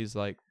dwarf. He's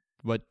like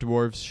what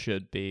dwarves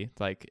should be,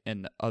 like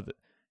in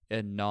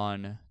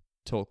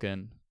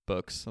non-Tolkien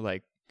books.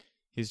 Like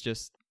he's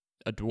just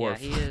a dwarf.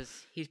 Yeah,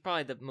 he's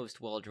probably the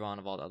most well drawn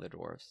of all the other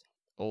dwarves.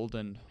 Old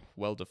and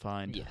well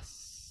defined.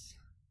 Yes.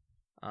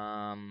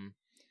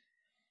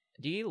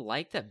 Do you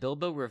like that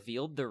Bilbo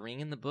revealed the ring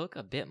in the book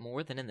a bit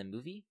more than in the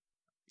movie?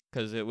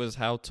 Because it was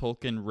how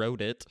Tolkien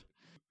wrote it.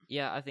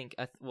 Yeah, I think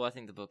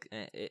the book.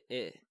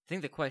 I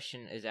think the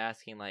question is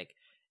asking like,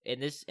 in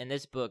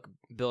this book,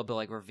 Bilbo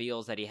like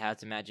reveals that he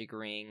has a magic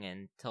ring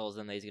and tells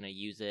them that he's gonna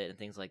use it and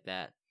things like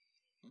that.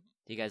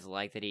 Do you guys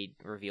like that he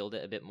revealed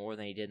it a bit more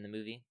than he did in the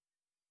movie?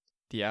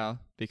 Yeah,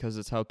 because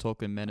it's how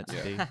Tolkien meant it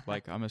to be.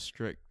 Like, I'm a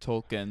strict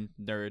Tolkien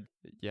nerd.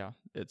 Yeah,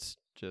 it's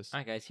just...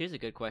 Alright, guys, here's a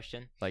good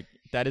question. Like,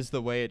 that's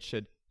the way it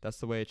should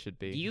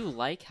be. Do you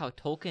like how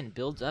Tolkien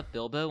builds up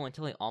Bilbo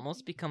until he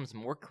almost becomes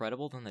more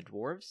credible than the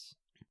dwarves?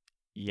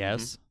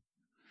 Yes.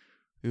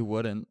 Mm-hmm. Who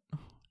wouldn't?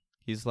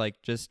 He's like,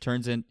 he just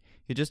turns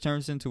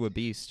into a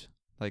beast.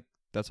 Like,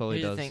 that's all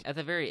he does. The thing, at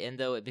the very end,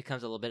 though, it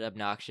becomes a little bit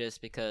obnoxious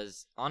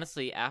because,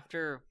 honestly,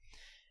 after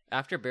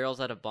Barrel's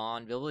out of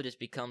Bond, Bilbo just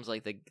becomes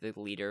like the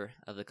leader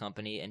of the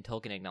company, and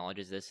Tolkien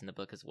acknowledges this in the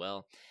book as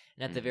well.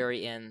 And at the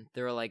very end,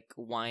 they're like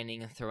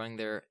whining and throwing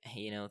their,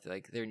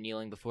 they're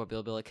kneeling before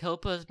Bilbo, like,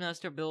 "Help us,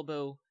 Master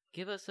Bilbo,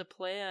 give us a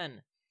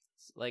plan."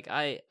 Like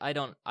I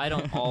don't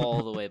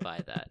all the way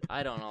buy that.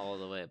 I don't all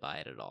the way buy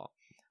it at all.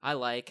 I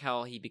like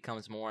how he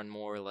becomes more and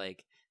more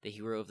like the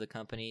hero of the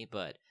company,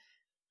 but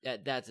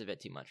that's a bit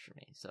too much for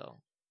me.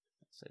 So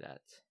that.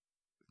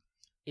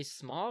 Is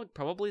Smaug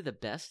probably the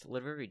best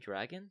literary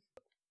dragon?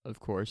 Of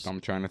course. I'm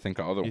trying to think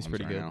of other ones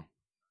pretty right good. now.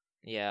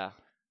 Yeah.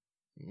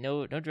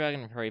 No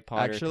dragon from Harry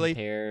Potter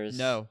compares.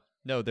 No,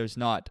 there's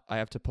not. I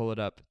have to pull it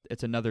up.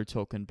 It's another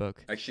Tolkien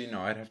book. Actually, no,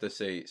 I'd have to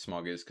say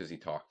Smaug is because he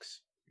talks.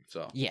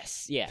 So.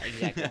 Yes, yeah,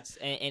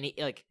 exactly. and he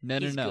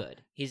he's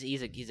good.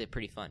 He's a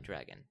pretty fun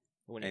dragon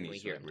when we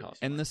hear him talk.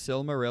 In the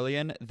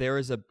Silmarillion, there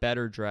is a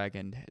better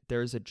dragon.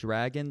 There is a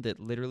dragon that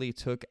literally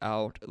took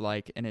out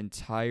like an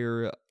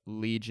entire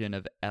legion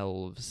of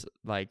elves.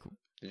 Like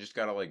you just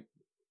gotta like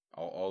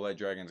all any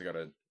dragon's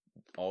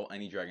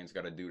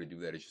gotta do to do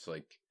that is just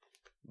like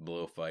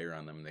blow fire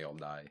on them and they all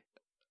die.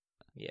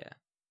 Yeah.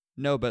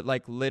 No, but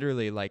like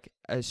literally, like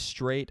as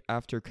straight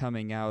after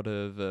coming out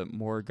of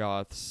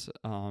Morgoth's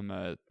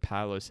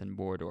palace in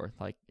Mordor,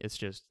 like it's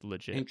just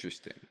legit.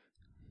 Interesting.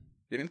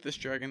 Didn't this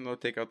dragon though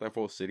take out that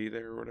whole city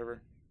there or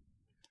whatever?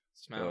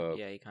 Smaug,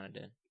 yeah, he kind of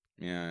did.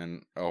 Yeah,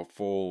 and a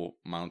full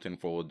mountain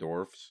full of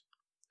dwarfs.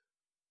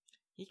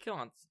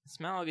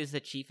 Smaug is the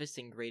chiefest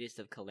and greatest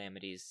of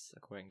calamities,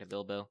 according to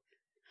Bilbo.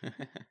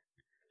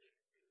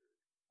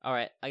 All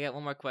right, I got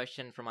one more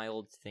question for my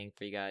old thing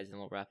for you guys, and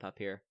we'll wrap up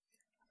here.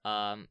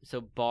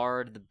 So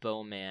Bard the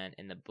Bowman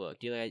in the book.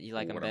 Do you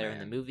like him better in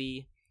the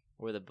movie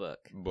or the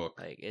book?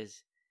 Book.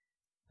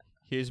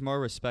 He's more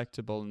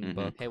respectable in the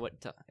book. Hey,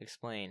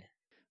 explain?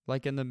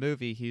 Like in the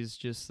movie, he's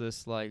just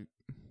this like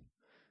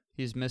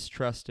he's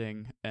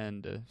mistrusting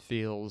and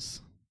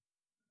feels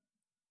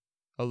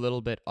a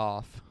little bit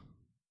off.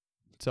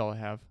 That's all I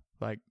have.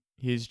 Like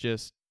he's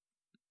just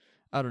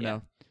I don't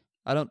know.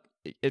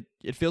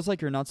 It feels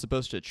like you're not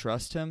supposed to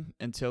trust him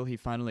until he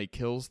finally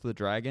kills the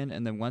dragon,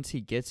 and then once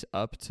he gets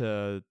up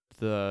to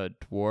the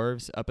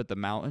dwarves up at the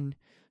mountain,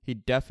 he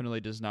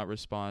definitely does not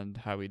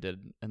respond how he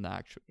did in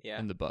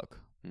the book.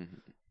 Mm-hmm.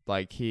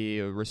 Like he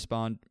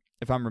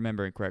if I'm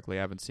remembering correctly,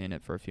 I haven't seen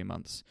it for a few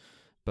months,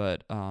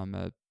 but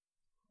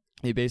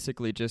he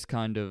basically just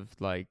kind of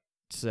like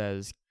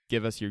says,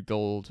 "Give us your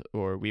gold,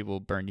 or we will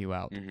burn you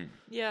out." Mm-hmm.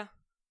 Yeah.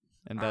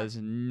 And that is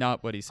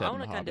not what he said I in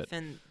want The to kind of Hobbit.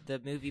 defend the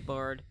movie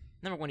Bard.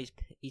 Number one,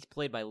 he's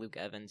played by Luke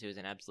Evans, who is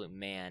an absolute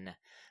man.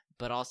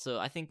 But also,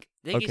 I think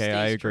he Okay, stays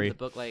I true agree. to the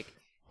book. Like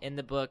in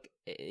the book,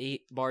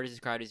 Bard is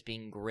described as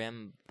being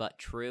grim but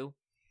true,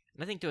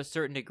 and I think to a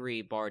certain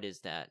degree, Bard is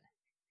that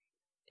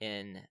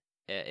in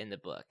the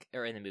book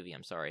or in the movie.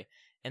 I'm sorry.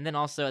 And then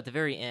also at the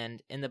very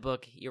end in the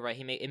book, you're right.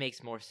 It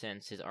makes more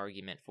sense, his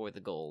argument for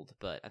the gold,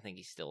 but I think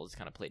he still is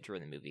kind of played true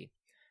in the movie.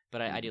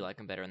 But I do like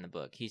him better in the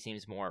book. He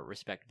seems more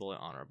respectable and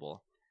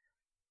honorable.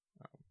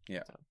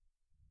 Yeah. So.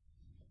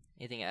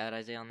 Anything to add,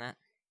 Isaiah, on that?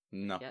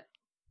 No. Yeah.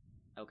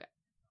 Okay.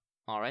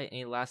 All right.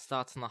 Any last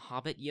thoughts on The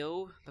Hobbit,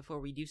 yo? Before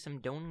we do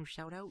some donor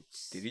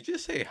shout-outs? Did you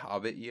just say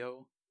Hobbit,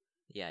 yo?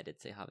 Yeah, I did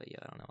say Hobbit, yo.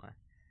 I don't know why.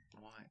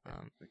 Why?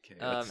 Okay.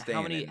 That's How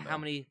staying many? in, How though.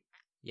 many?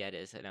 Yeah, it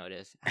is. I know it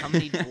is. How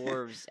many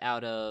dwarves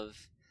out of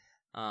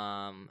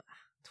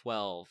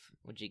 12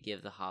 would you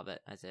give The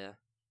Hobbit, Isaiah?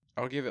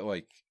 I'll give it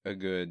like a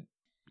good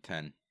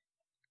 10.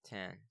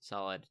 10.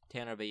 Solid.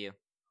 Tanner, about you?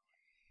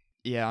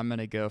 Yeah, I'm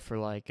gonna go for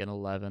like an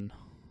 11.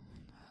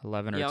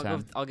 11 or Yeah,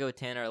 10. I'll go with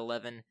 10 or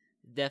 11.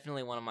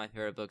 Definitely one of my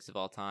favorite books of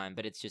all time,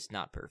 but it's just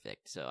not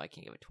perfect, so I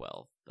can't give it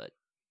 12. But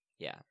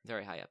yeah,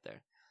 very high up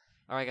there.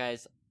 All right,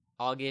 guys,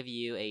 I'll give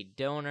you a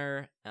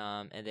donor,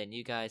 and then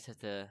you guys have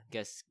to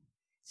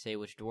say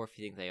which dwarf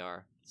you think they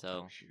are.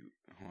 So Shoot.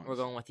 Hold on we're a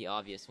going with the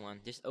obvious one.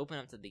 Just open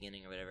up to the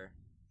beginning or whatever.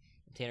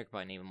 Tanner could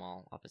probably name them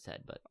all off his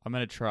head, but I'm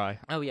gonna try.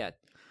 oh yeah,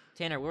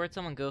 Tanner, where would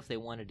someone go if they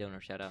want a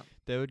donor shout out?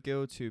 They would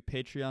go to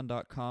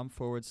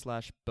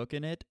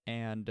patreon.com/bookinit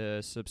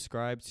and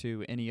subscribe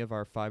to any of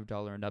our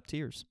 $5 and up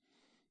tiers.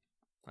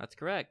 That's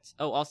correct.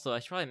 Oh, also, I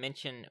should probably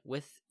mention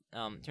with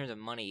in terms of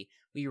money,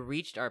 we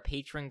reached our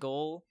patron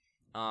goal,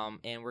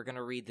 and we're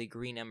gonna read the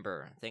Green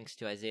Ember thanks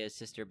to Isaiah's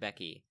sister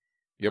Becky.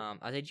 Yep.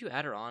 Isaiah, did you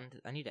add her on?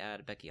 I need to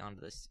add Becky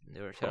onto this.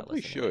 Probably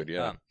should,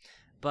 yeah.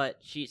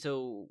 But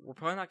so we're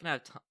probably not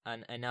gonna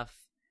have enough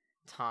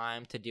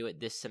time to do it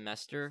this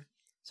semester.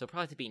 So it'll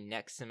probably have to be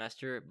next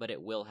semester, but it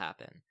will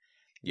happen.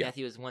 Yeah.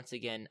 Matthew is once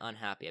again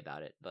unhappy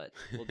about it, but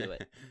we'll do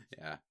it.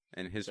 Yeah.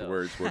 In his So-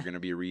 words, we're going to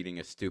be reading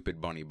a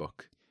stupid bunny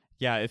book.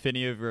 Yeah, if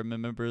any of you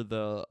remember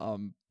the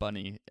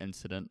bunny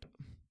incident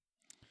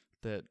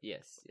that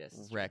Yes.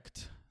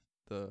 wrecked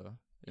the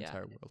Yeah.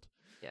 entire world.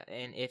 Yeah,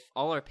 and if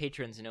all our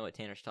patrons know what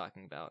Tanner's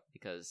talking about,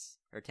 because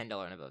our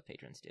 $10 and above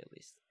patrons do at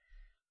least.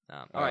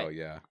 All right,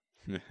 yeah.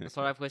 let's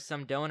start off with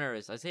some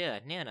donors.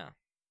 Isaiah, Nana.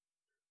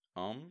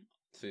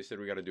 So you said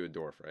we got to do a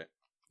dwarf, right?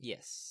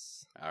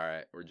 Yes. All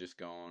right. We're just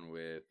going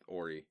with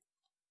Ori.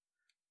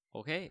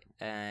 Okay,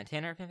 and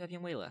Tanner,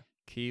 Wela.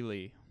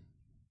 Keely.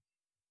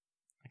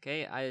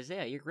 Okay,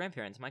 Isaiah, your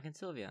grandparents, Mike and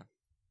Sylvia.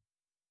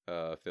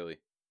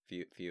 Philly.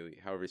 Philly.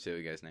 However you say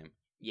the guy's name.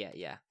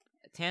 Yeah.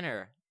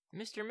 Tanner,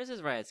 Mr. and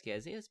Mrs. Ryatsky,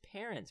 Isaiah's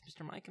parents,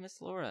 Mr. Mike and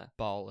Miss Laura.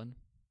 Ballin.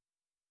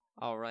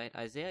 All right,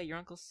 Isaiah, your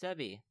Uncle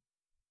Sebi.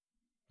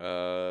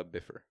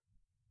 Biffer.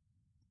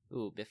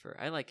 Ooh, Biffer.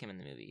 I like him in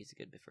the movie. He's a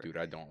good Biffer. Dude,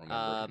 I don't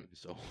remember him,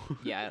 so.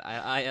 Yeah,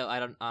 I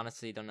don't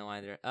honestly don't know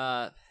either.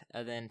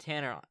 Then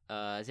Tanner,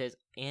 Isaiah's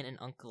aunt and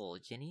uncle,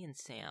 Jenny and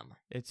Sam.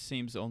 It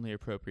seems only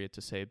appropriate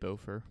to say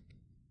Bofer.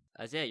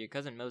 Isaiah, your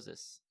cousin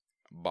Moses.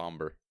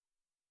 Bomber.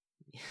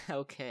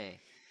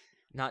 Okay.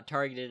 Not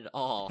targeted at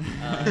all.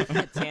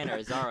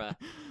 Tanner, Zara.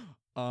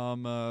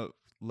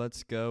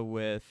 Let's go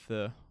with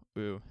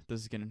ooh,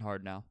 this is getting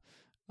hard now.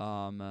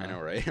 I know,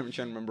 right? I'm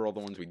trying to remember all the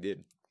ones we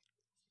did.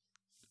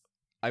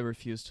 I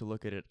refuse to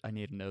look at it. I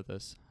need to know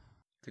this.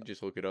 Could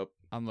just look it up.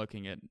 I'm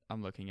looking at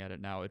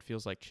it now. It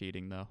feels like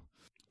cheating though.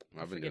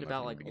 I've been Forget doing that about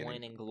from like the beginning.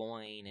 Oin and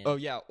Gloin and Oh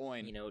yeah,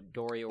 Oin. you know,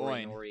 Dory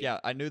Ori Oin. Nori. Yeah,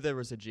 I knew there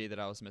was a G that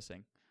I was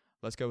missing.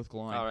 Let's go with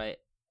Gloin. All right.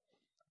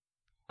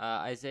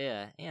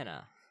 Isaiah,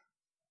 Anna.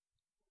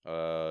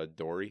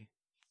 Dory.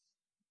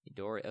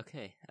 Dory,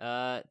 okay.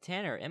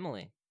 Tanner,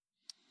 Emily.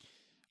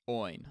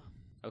 Oin.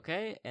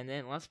 Okay, and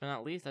then last but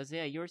not least,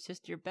 Isaiah, your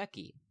sister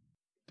Becky.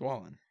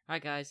 Dwallin.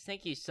 Alright guys,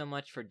 thank you so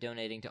much for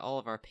donating to all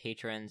of our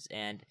patrons,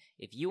 and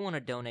if you want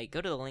to donate,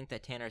 go to the link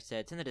that Tanner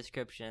said, it's in the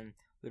description.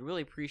 We'd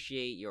really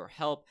appreciate your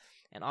help,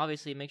 and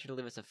obviously make sure to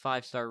leave us a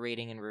 5-star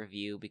rating and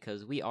review,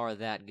 because we are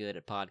that good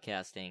at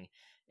podcasting,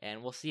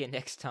 and we'll see you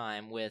next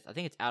time with, I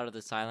think it's Out of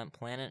the Silent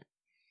Planet.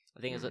 I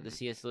think it's like the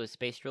C.S. Lewis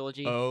Space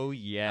Trilogy. Oh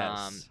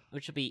yes.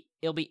 Which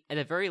it'll be at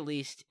the very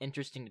least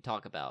interesting to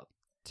talk about.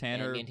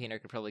 Tanner. And me and Tanner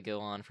could probably go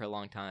on for a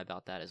long time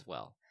about that as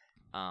well.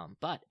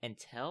 But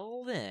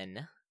until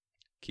then,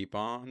 Keep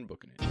on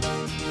booking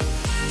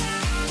it.